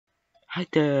Hi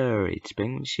there, it's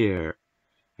Penguinish here.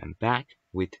 I'm back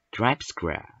with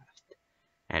Tribescraft,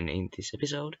 and in this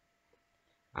episode,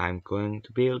 I'm going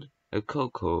to build a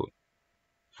cocoa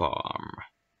farm.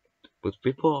 But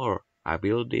before I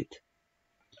build it,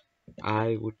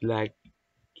 I would like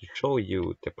to show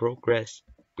you the progress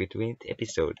between the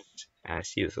episodes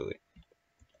as usual.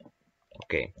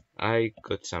 Okay, I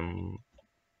got some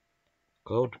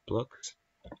code blocks,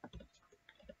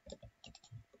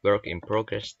 work in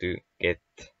progress to get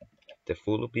the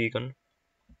full beacon.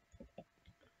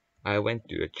 I went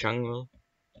to a jungle,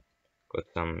 got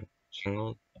some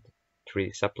jungle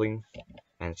tree saplings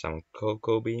and some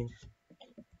cocoa beans.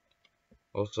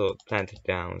 Also planted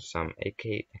down some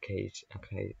acacia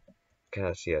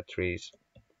trees.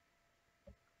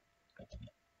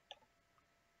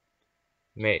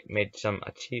 Made some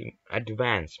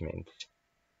advancements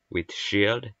with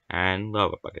shield and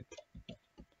lava bucket.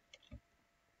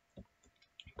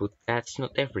 But that's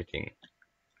not everything.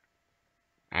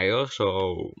 I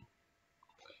also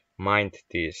mined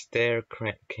the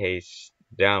staircase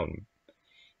down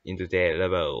into the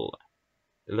level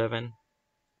 11,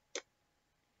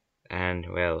 and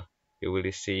well, you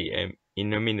will see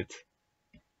in a minute,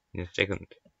 in a second.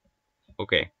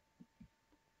 Okay,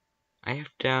 I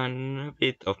have done a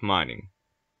bit of mining.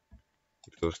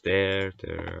 It goes there,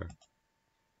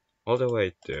 all the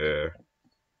way there,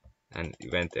 and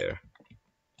it went there.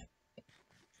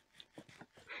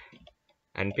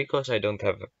 And because I don't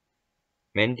have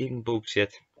mending books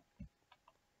yet,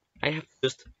 I have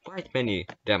just quite many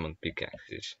diamond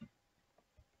pickaxes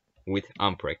with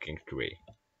unbreaking 3.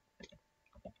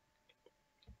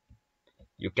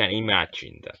 You can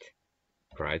imagine that,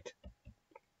 right?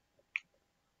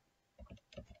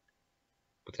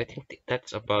 But I think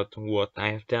that's about what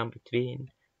I have done between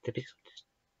the episodes,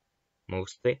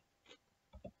 mostly.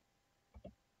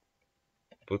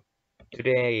 But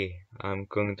today I'm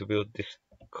going to build this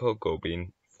cocoa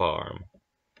bean farm,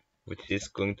 which is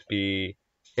going to be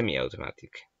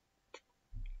semi-automatic.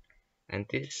 And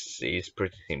this is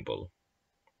pretty simple.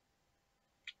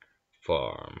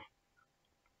 Farm.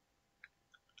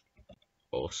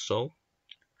 Also,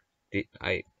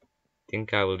 I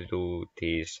think I will do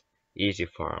these easy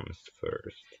farms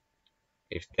first.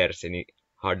 If there's any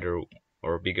harder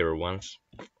or bigger ones,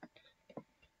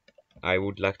 I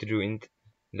would like to do it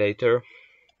later.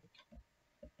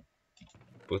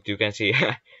 But you can see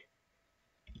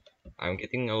I'm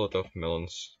getting a lot of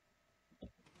melons,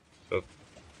 so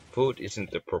food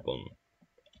isn't a problem.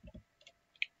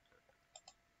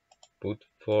 But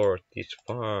for this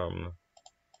farm,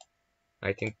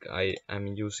 I think I am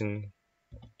using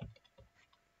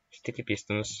sticky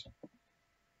pistons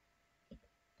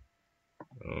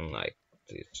like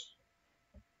this.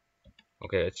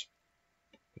 Okay, let's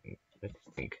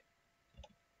think.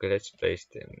 Okay, let's place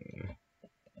them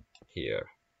here.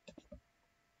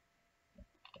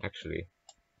 Actually,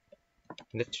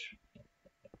 let's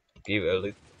give a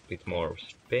little bit more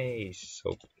space,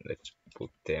 so let's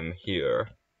put them here.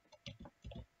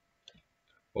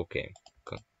 Okay,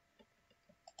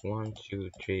 1,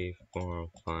 2, 3, 4,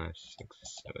 5, 6,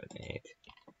 7, 8.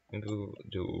 Maybe we'll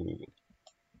do.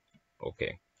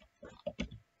 Okay.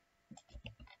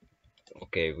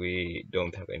 Okay, we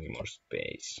don't have any more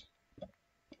space.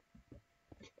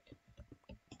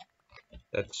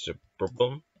 That's a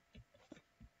problem,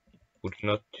 but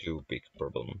not too big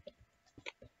problem.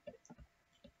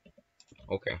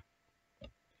 Okay.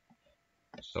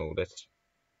 So let's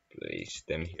place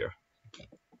them here.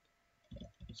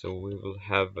 So we will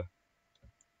have.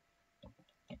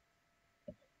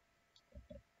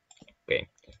 Okay.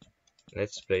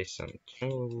 Let's place some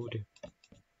wood.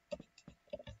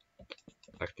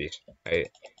 Like this. I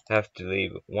have to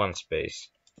leave one space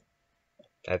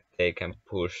that they can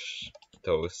push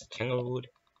those jungle wood,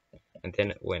 and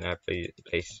then when I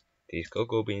place these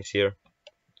cocoa beans here,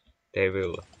 they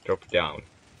will drop down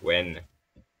when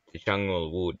the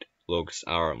jungle wood logs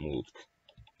are moved.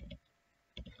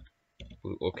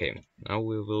 Okay, now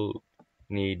we will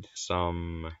need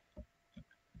some.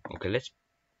 Okay, let's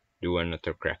do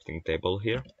another crafting table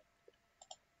here,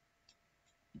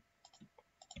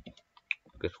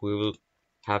 because we will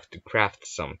have to craft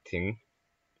something.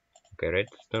 Okay,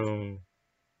 redstone.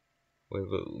 We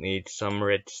will need some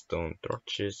redstone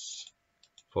torches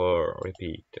for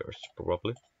repeaters,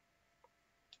 probably.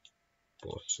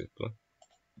 Possibly.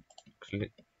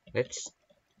 Actually,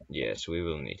 yes, we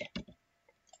will need.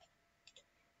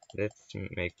 Let's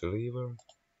make the lever.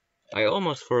 I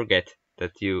almost forget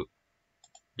that you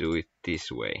do it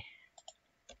this way.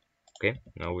 Okay,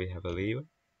 now we have a lever.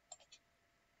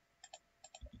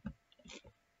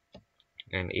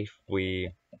 And if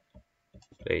we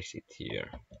place it here.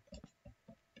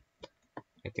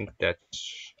 I think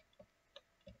that's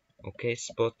okay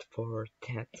spot for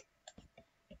that.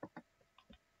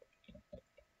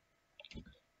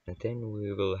 And then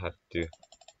we will have to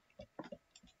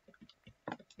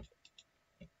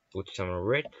put some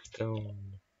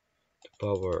redstone to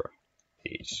power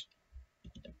these.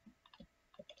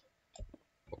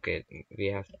 Okay, we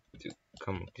have to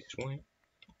come this way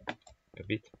a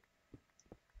bit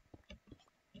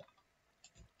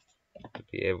to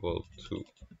be able to.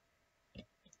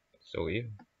 So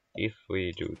if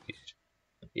we do this,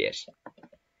 yes,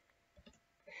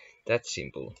 that's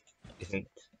simple, isn't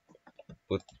it?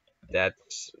 But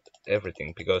that's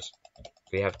everything, because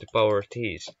we have to power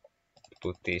these to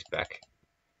put these back.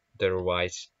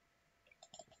 Otherwise,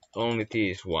 only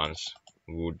these ones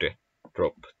would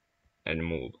drop and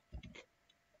move.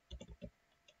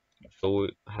 So we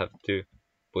have to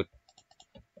put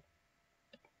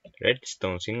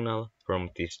redstone signal from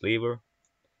this lever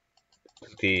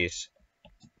to these,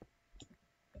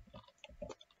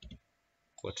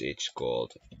 what's it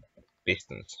called,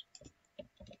 pistons.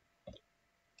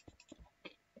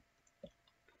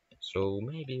 So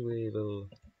maybe we will,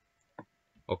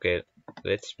 okay,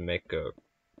 let's make a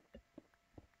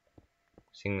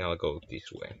signal go this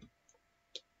way.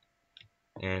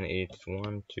 And it's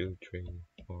 1, 2, 3,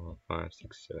 4, 5,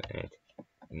 6, 7, 8,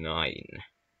 9.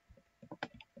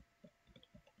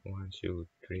 1, 2,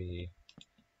 3,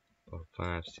 4,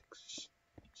 5, 6,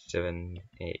 7,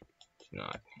 8, 9.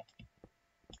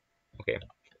 Okay.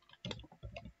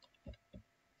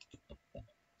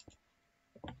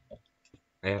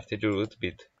 I have to do a little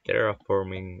bit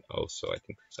terraforming also, I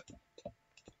think so.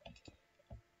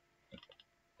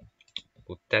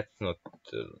 But that's not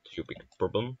too big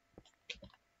problem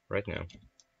right now.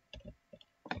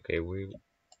 Okay, we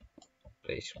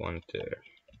place one there.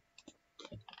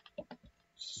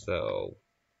 So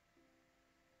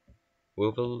we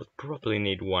will probably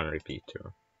need one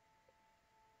repeater.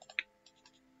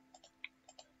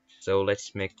 So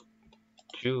let's make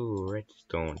 2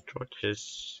 redstone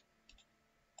torches,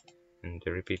 and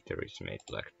the repeater is made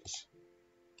like this.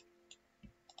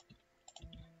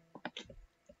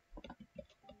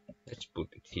 Let's put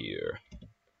it here.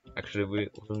 Actually, we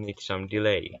will need some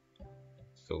delay,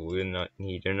 so we'll not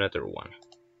need another one.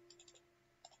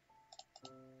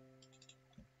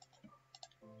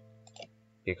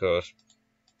 Because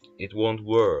it won't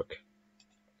work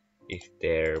if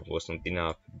there wasn't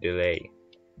enough delay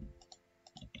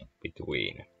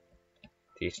between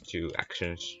these two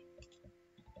actions.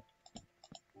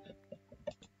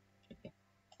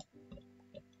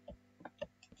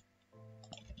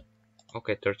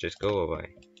 Okay, torches, go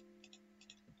away.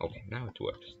 Okay, now it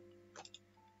works.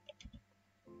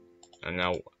 And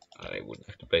now I would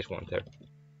have to place one there.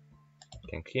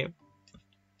 Thank you.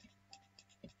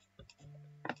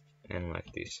 And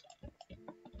like this.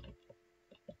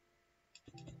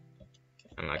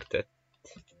 And like that.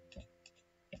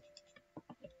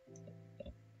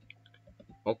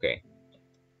 Okay.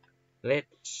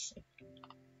 Let's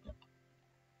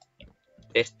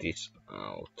test this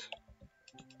out.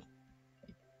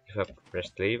 If I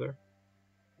press lever.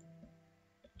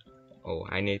 Oh,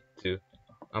 I need to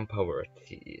unpower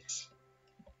these.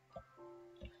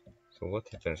 So what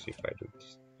happens if I do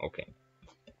this? Okay.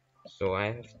 So I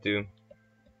have to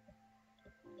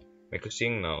make a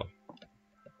signal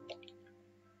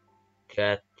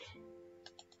that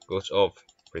goes off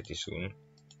pretty soon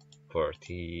for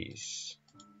these.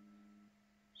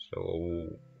 So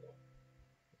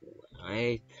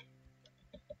I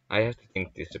have to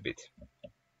think this a bit.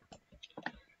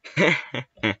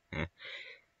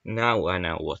 Now I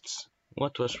know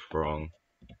what was wrong.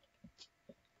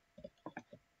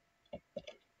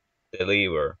 The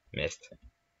lever messed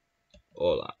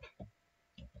all up.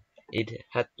 It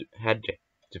had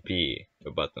to be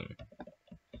a button,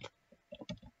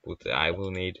 but I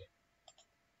will need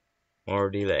more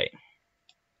delay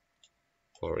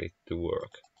for it to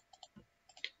work.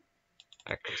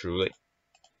 Actually,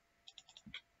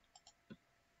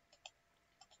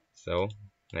 so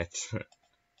let's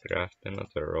craft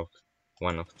another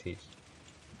one of these.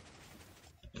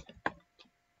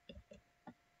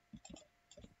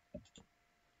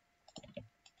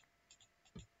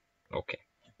 Okay,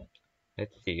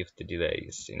 let's see if the delay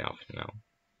is enough now.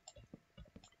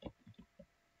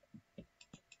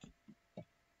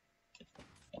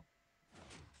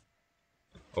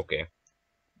 Okay,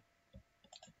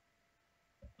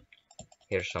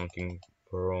 here's something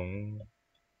wrong.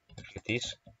 Actually,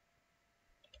 this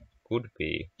could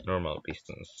be normal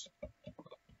pistons.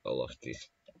 All of this.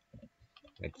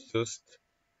 I just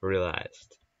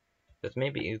realized. that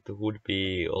maybe it would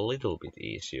be a little bit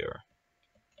easier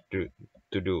to,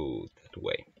 to do that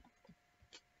way.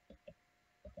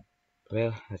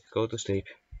 Well, let's go to sleep.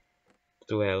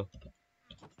 12.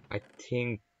 I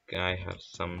think I have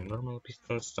some normal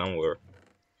pistons somewhere.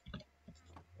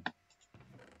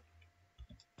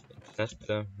 It's just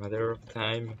a matter of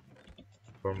time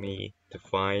for me to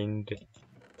find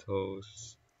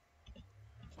those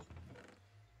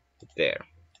there.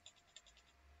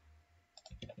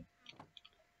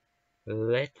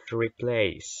 Let's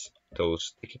replace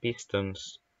those sticky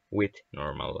pistons with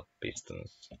normal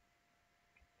pistons.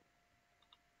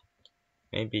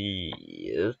 Maybe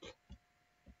it.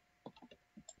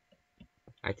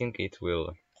 I think it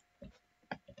will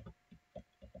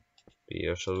be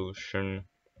a solution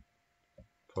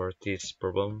for this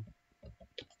problem.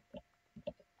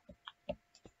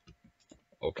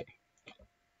 Okay.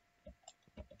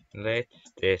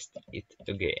 Let's test it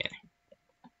again.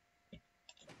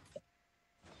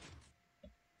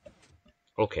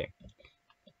 Okay.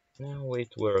 Now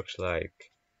it works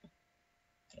like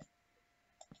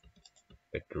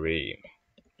a dream.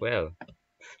 Well,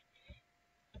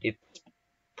 it's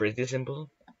pretty simple.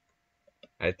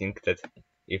 I think that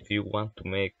if you want to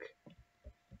make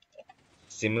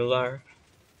similar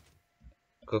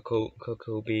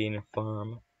cocoa bean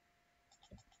farm,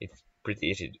 it's pretty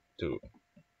easy to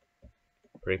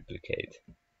replicate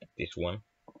this one,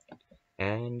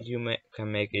 and you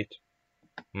can make it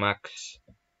max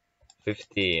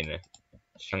 15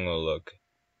 jungle logs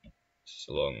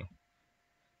long,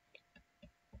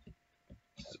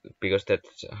 because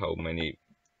that's how many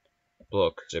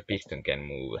blocks a piston can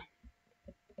move.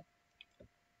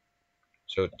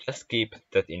 So just keep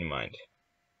that in mind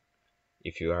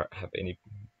if you have any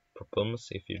problems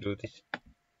if you do this.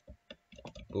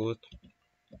 But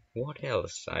what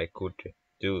else I could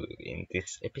do in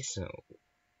this episode?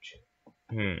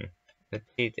 Let's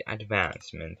see the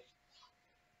advancement.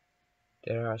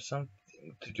 There are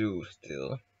something to do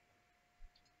still.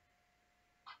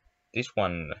 This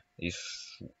one is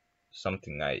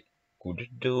something I could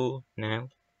do now,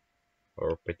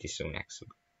 or pretty soon actually.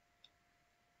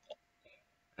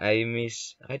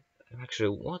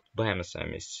 Actually, what biomes I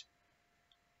miss?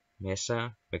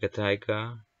 Mesa, Mega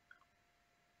Taiga,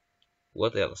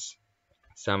 what else?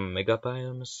 Some mega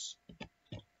biomes,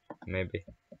 maybe.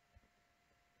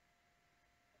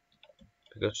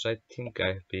 Because I think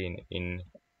I've been in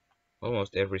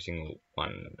almost every single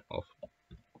one of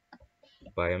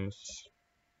biomes.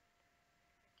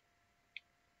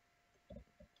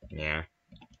 Yeah.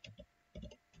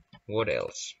 What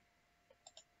else?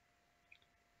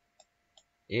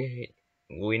 Yeah,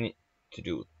 we need to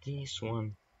do this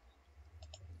one.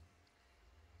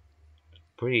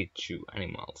 Breed 2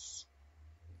 animals.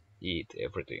 Eat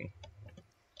everything.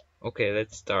 Okay,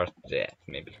 let's start that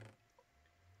maybe.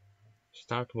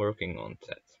 Start working on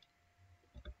that.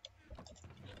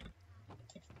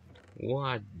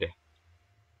 What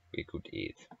we could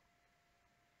eat?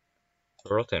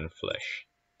 Rotten flesh.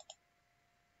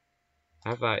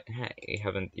 I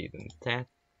haven't eaten that.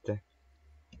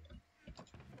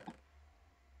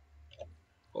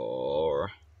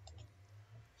 Or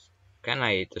can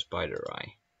I eat a spider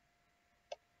eye?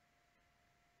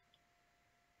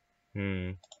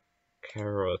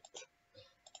 Carrot,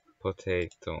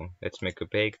 potato. Let's make a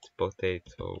baked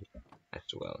potato as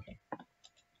well.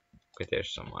 Okay,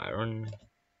 there's some iron.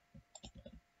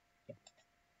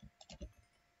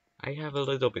 I have a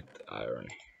little bit iron.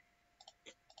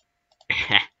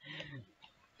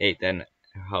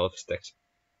 8.5 stacks.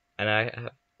 And I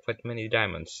have quite many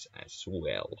diamonds as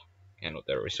well. And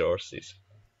other resources.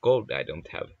 Gold I don't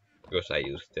have, because I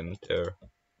used them there.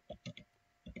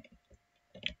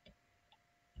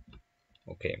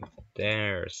 Okay,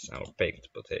 there's our baked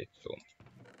potato.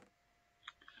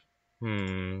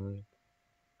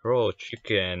 Raw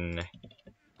chicken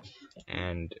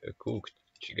and a cooked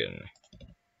chicken.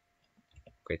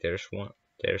 Okay,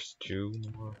 there's two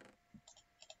more.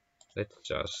 Let's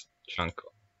just chunk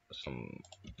some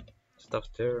stuff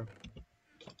there.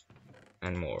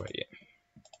 And more,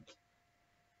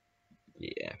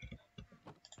 yeah.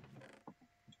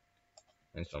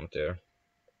 And some there.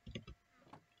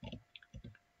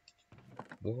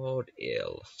 What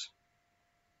else?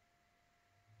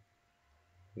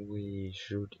 We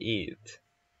should eat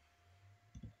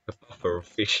a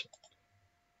pufferfish.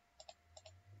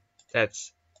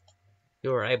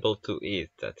 You're able to eat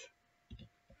that,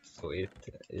 so it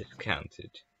is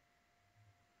counted.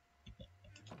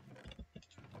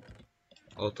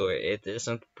 Although it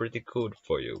isn't pretty good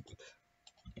for you, but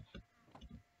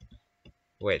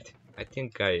wait, I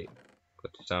think I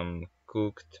got some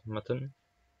cooked mutton.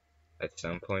 at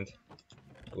some point.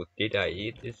 But did I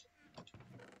eat it?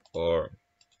 Or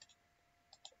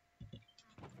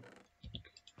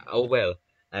oh well.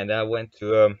 And I went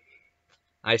to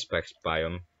iceberg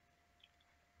biome,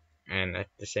 and at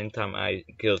the same time I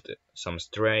killed some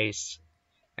strays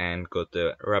and got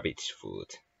the rabbit's food.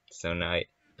 So now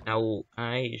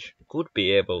I could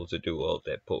be able to do all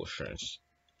the potions,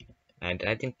 and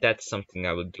I think that's something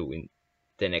I will do in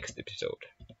the next episode.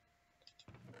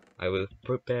 I will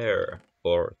prepare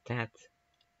for that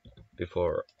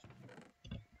before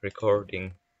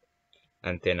recording,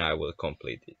 and then I will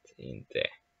complete it in the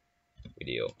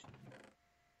video.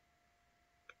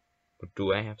 But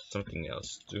do I have something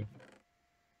else to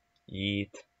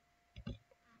eat?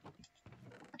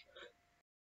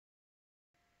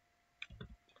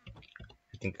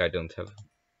 I think I don't have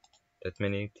that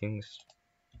many things.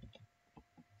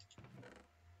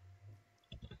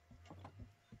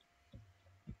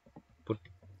 But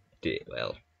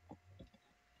well,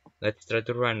 let's try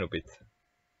to run a bit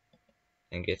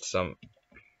and get some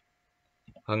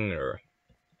hunger.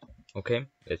 Okay,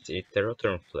 let's eat the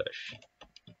rotten flesh.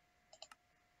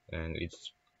 And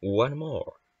it's one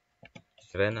more.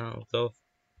 7 out of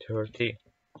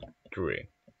 33.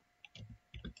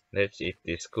 Let's eat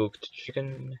this cooked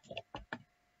chicken.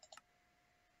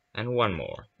 And one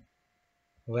more.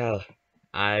 Well,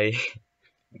 I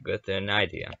got an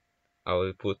idea. I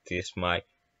will put this my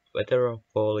weather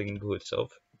falling boots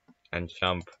off and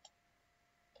jump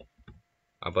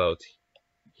about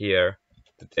here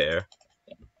to there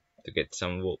to get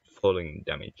some falling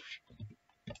damage.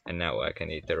 And now I can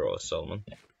eat the raw salmon.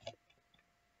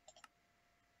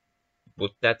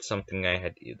 But that's something I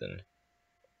had eaten.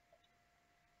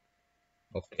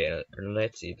 Okay,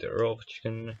 let's eat the raw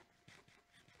chicken.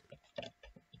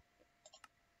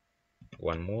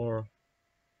 One more.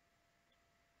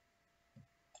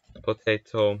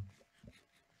 Potato.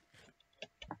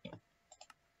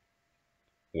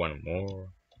 One more.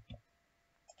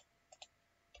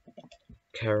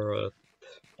 Carrot.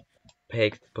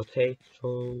 Baked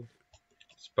potato.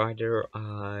 Spider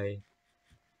eye.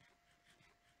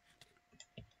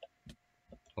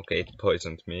 Okay, it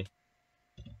poisoned me.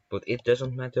 But it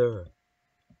doesn't matter.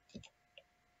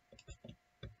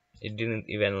 It didn't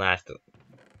even last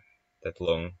that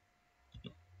long.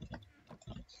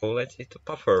 So let's eat the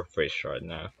pufferfish right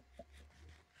now.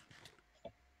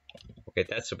 Okay,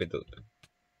 that's a bit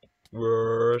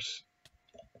worse.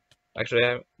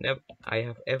 Actually,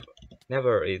 I have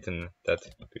never eaten that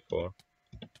before.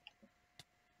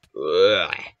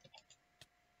 Ugh.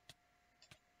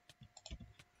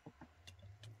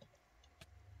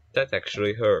 That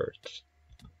actually hurts.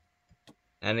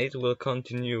 And it will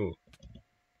continue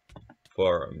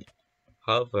for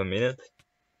half a minute.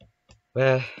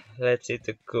 Well, let's eat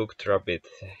the cooked rabbit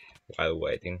while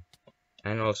waiting.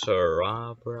 And also a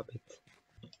raw rabbit.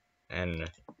 And,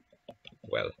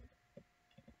 well,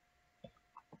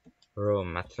 raw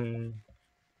mutton.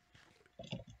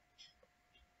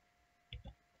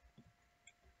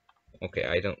 Okay,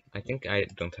 I think I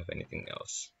don't have anything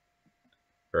else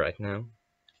right now.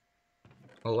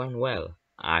 Oh, and well,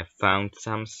 I found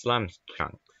some slime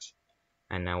chunks,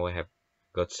 and now I have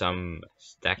got some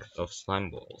stacks of slime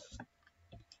balls,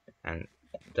 and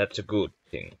that's a good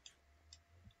thing.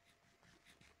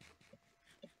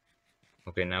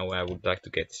 Okay, now I would like to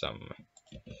get some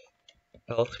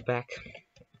health back.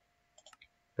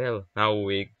 Well, now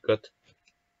we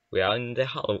are in the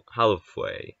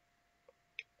halfway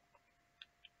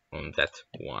on that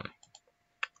one.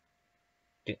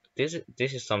 This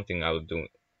is something I will do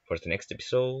for the next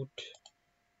episode.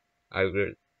 I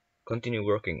will continue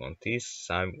working on this.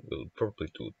 I will probably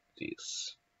do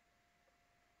this.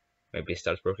 Maybe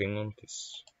start working on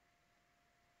this.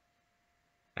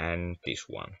 And this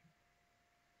one.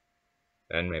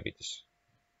 And maybe this.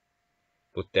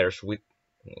 But there's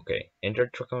okay, Ender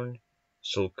Dragon,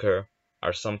 Sulker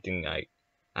are something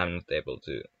I'm not able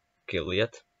to kill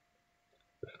yet.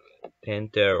 Then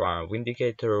there are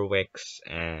Vindicator, Vex,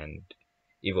 and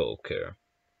Evoker.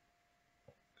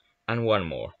 And one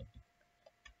more.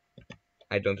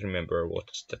 I don't remember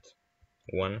what's that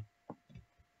one.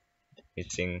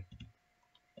 Missing.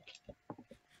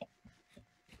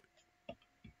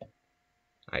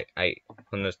 I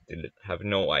honestly have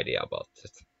no idea about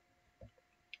it.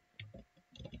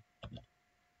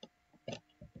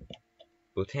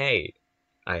 But hey,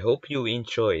 I hope you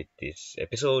enjoyed this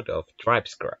episode of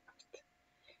Tribescraft.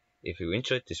 If you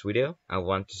enjoyed this video and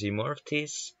want to see more of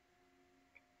these,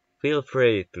 feel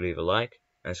free to leave a like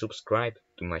and subscribe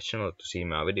to my channel to see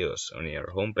my videos on your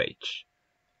homepage.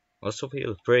 Also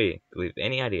feel free to leave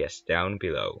any ideas down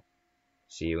below.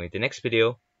 See you in the next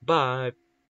video. Bye!